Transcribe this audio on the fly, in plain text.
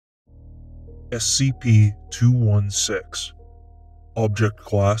SCP-216. Object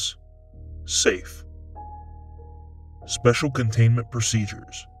Class: Safe. Special Containment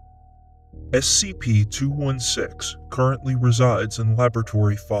Procedures. SCP-216 currently resides in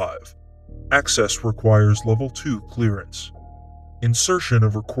Laboratory 5. Access requires Level 2 clearance. Insertion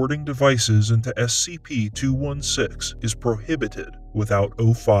of recording devices into SCP-216 is prohibited without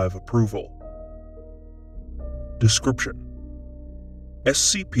O5 approval. Description: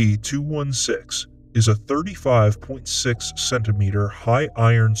 SCP-216 is a 35.6 cm high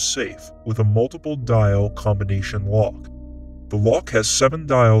iron safe with a multiple dial combination lock. The lock has 7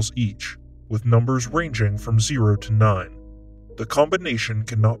 dials each, with numbers ranging from 0 to 9. The combination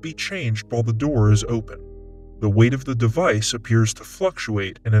cannot be changed while the door is open. The weight of the device appears to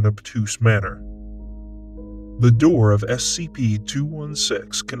fluctuate in an obtuse manner. The door of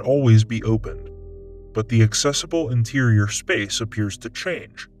SCP-216 can always be opened, but the accessible interior space appears to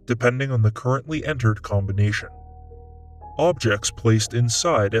change, depending on the currently entered combination. Objects placed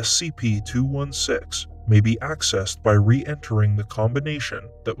inside SCP-216 may be accessed by re-entering the combination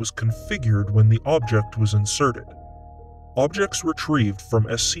that was configured when the object was inserted. Objects retrieved from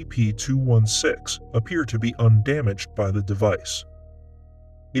SCP-216 appear to be undamaged by the device.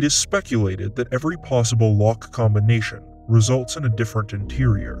 It is speculated that every possible lock combination results in a different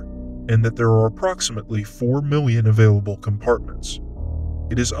interior, and that there are approximately 4 million available compartments.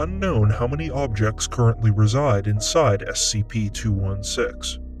 It is unknown how many objects currently reside inside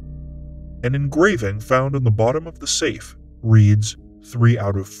SCP-216. An engraving found on the bottom of the safe reads 3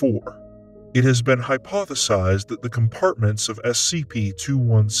 out of 4. It has been hypothesized that the compartments of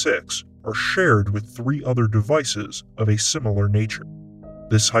SCP-216 are shared with 3 other devices of a similar nature.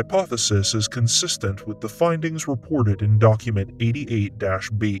 This hypothesis is consistent with the findings reported in Document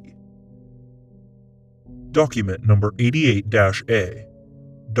 88-B. Document Number 88-A.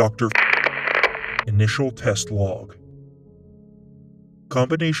 Dr. Initial Test Log.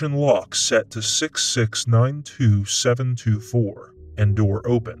 Combination lock set to 6692724 and door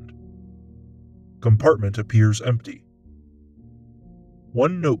opened. Compartment appears empty.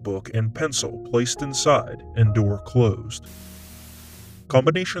 1 notebook and pencil placed inside and door closed.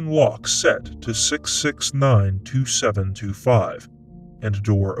 Combination lock set to 6692725 and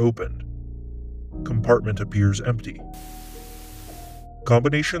door opened. Compartment appears empty.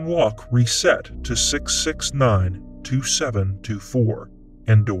 Combination lock reset to 6692724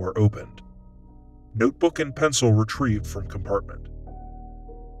 and door opened. Notebook and pencil retrieved from compartment.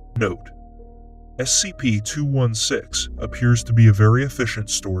 Note: SCP-216 appears to be a very efficient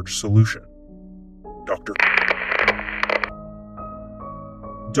storage solution. Dr.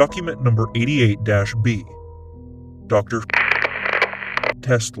 Document Number 88-B. Dr.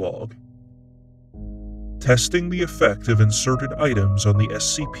 Test Log. Testing the effect of inserted items on the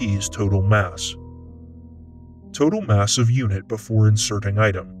SCP's total mass. Total mass of unit before inserting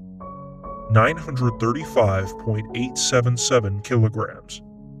item: 935.877 kilograms.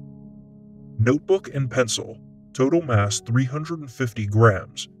 Notebook and pencil, total mass 350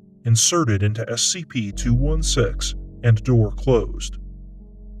 grams, inserted into SCP-216 and door closed.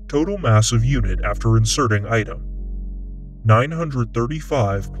 Total mass of unit after inserting item: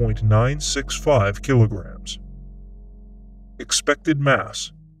 935.965 kilograms. Expected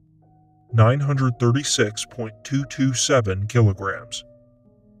mass: 936.227 kilograms.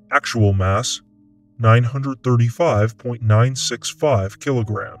 Actual mass: 935.965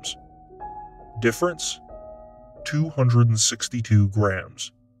 kilograms. Difference: 262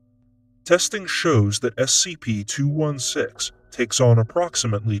 grams. Testing shows that SCP-216 takes on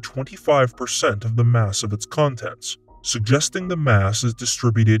approximately 25% of the mass of its contents, suggesting the mass is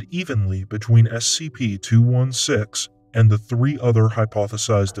distributed evenly between SCP-216 and the 3 other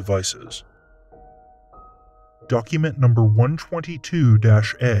hypothesized devices. Document Number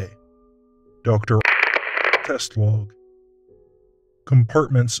 122-A. Dr. Test Log.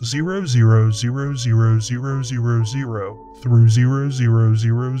 Compartments 0000000 through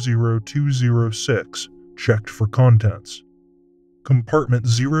 0000206 checked for contents. Compartment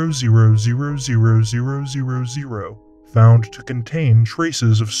 0000000 found to contain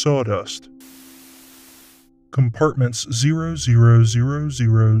traces of sawdust. Compartments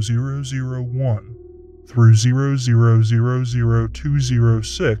 0000001 through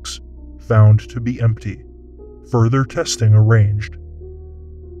 0000206 found to be empty. Further testing arranged.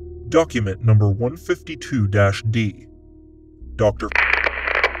 Document Number 152-D. Dr.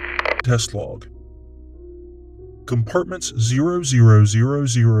 Test Log. Compartments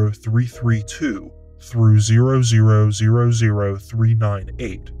 0000332 through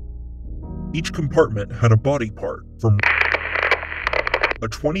 0000398. Each compartment had a body part from a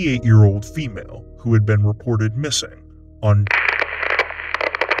 28-year-old female who had been reported missing on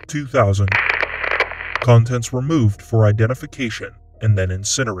 2000. Contents removed for identification and then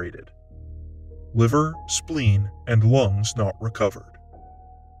incinerated. Liver, spleen, and lungs not recovered.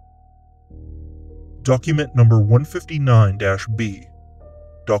 Document number 159-B.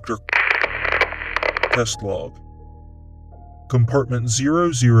 Dr. Test log. Compartment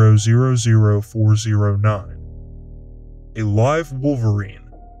 0000409. A live wolverine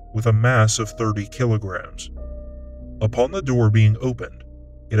with a mass of 30 kilograms. Upon the door being opened,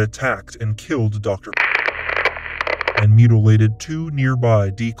 it attacked and killed Dr. and mutilated 2 nearby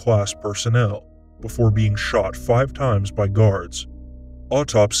D-Class personnel before being shot 5 times by guards.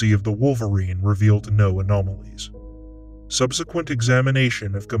 Autopsy of the wolverine revealed no anomalies. Subsequent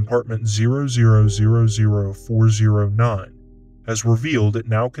examination of compartment 0000409 has revealed it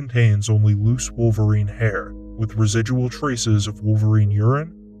now contains only loose wolverine hair with residual traces of wolverine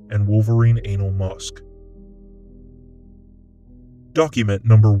urine and wolverine anal musk. Document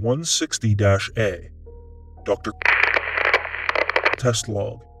number 160-A. Dr. Test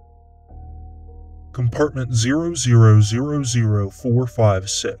log. Compartment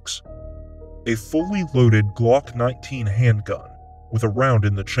 0000456. A fully loaded Glock 19 handgun with a round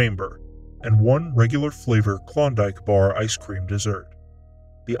in the chamber and 1 regular flavor Klondike bar ice cream dessert.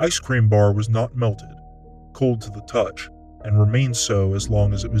 The ice cream bar was not melted, cold to the touch, and remained so as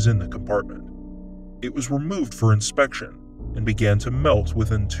long as it was in the compartment. It was removed for inspection and began to melt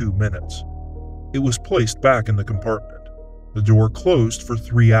within 2 minutes. It was placed back in the compartment. The door closed for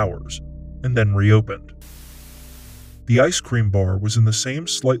 3 hours and then reopened. The ice cream bar was in the same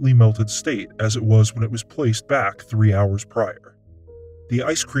slightly melted state as it was when it was placed back 3 hours prior. The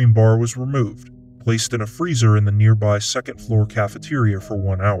ice cream bar was removed, placed in a freezer in the nearby second-floor cafeteria for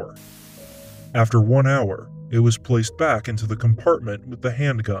 1 hour. After 1 hour, it was placed back into the compartment with the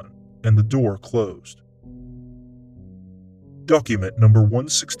handgun, and the door closed. Document number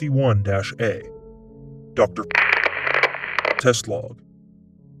 161-A. Dr. Test log.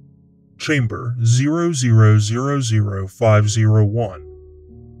 Chamber 0000501.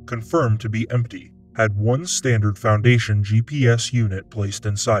 Confirmed to be empty, had 1 standard Foundation GPS unit placed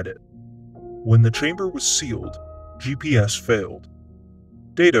inside it. When the chamber was sealed, GPS failed.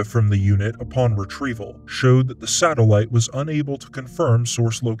 Data from the unit upon retrieval showed that the satellite was unable to confirm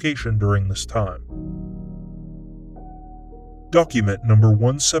source location during this time. Document number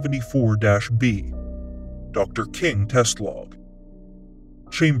 174-B. Dr. King Test Log.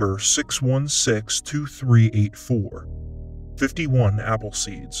 Chamber 6162384. 51 apple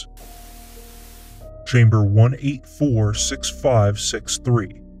seeds. Chamber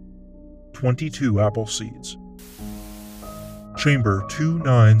 1846563. 22 apple seeds. Chamber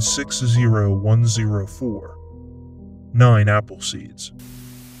 2960104. 9 apple seeds.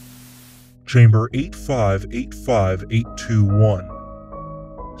 Chamber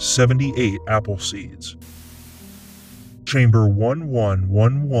 8585821. 78 apple seeds. Chamber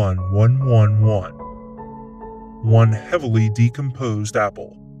 1111111. 1 heavily decomposed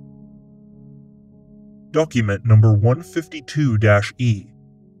apple. Document number 152-E.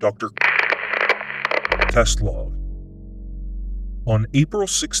 Dr. Test log. On April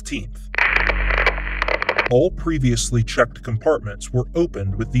 16th, all previously checked compartments were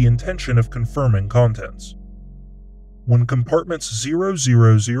opened with the intention of confirming contents. When compartments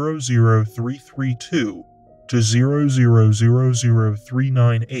 0000332 to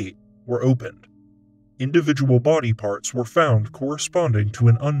 0000398 were opened, individual body parts were found corresponding to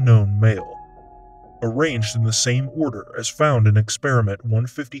an unknown male, arranged in the same order as found in Experiment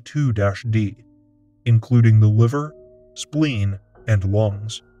 152-D, including the liver, spleen, and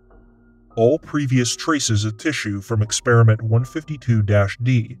lungs. All previous traces of tissue from Experiment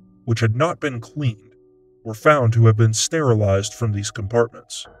 152-D, which had not been cleaned, were found to have been sterilized from these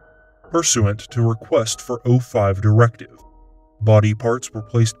compartments. Pursuant to request for 05 directive, body parts were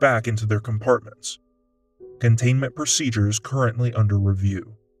placed back into their compartments. Containment procedures currently under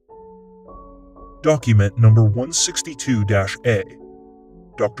review. Document number 162-A.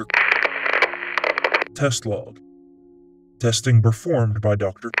 Dr. Test log. Testing performed by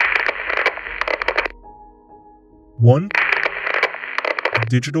Dr. 1. A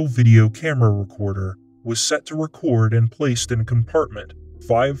digital video camera recorder was set to record and placed in compartment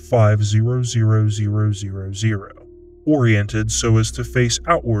 5500000, oriented so as to face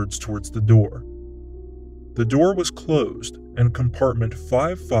outwards towards the door. The door was closed and compartment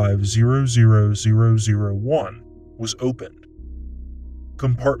 5500001 was opened.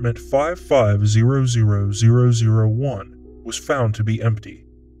 Compartment 5500001 was found to be empty.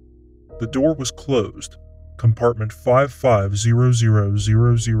 The door was closed. compartment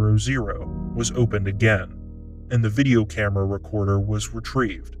 5500000 was opened again, and the video camera recorder was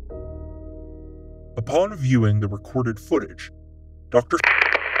retrieved. Upon viewing the recorded footage, Dr.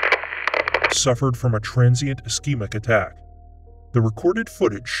 suffered from a transient ischemic attack. The recorded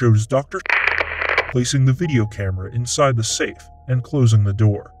footage shows Dr. placing the video camera inside the safe and closing the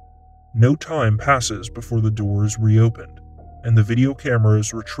door. No time passes before the door is reopened, and the video camera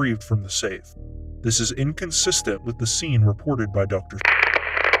is retrieved from the safe. This is inconsistent with the scene reported by Dr.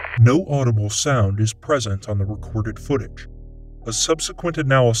 No audible sound is present on the recorded footage. A subsequent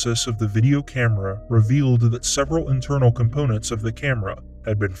analysis of the video camera revealed that several internal components of the camera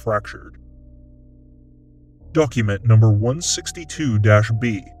had been fractured. Document number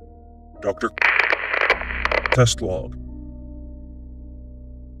 162-B. Dr. Test log.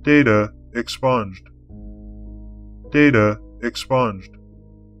 Data expunged. Data expunged.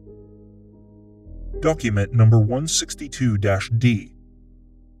 Document number 162-D.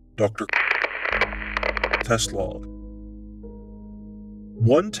 Dr. Test log.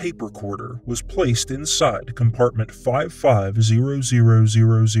 One tape recorder was placed inside compartment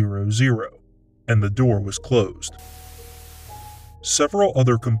 5500000, and the door was closed. Several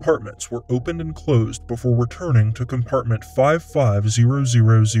other compartments were opened and closed before returning to compartment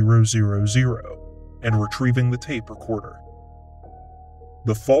 5500000 and retrieving the tape recorder.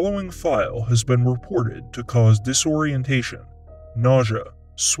 The following file has been reported to cause disorientation, nausea,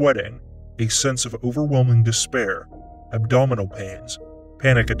 sweating, a sense of overwhelming despair, abdominal pains,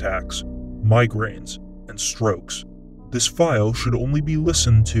 panic attacks, migraines, and strokes. This file should only be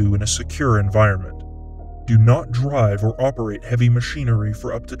listened to in a secure environment. Do not drive or operate heavy machinery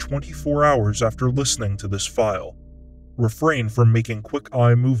for up to 24 hours after listening to this file. Refrain from making quick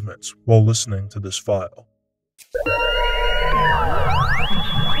eye movements while listening to this file.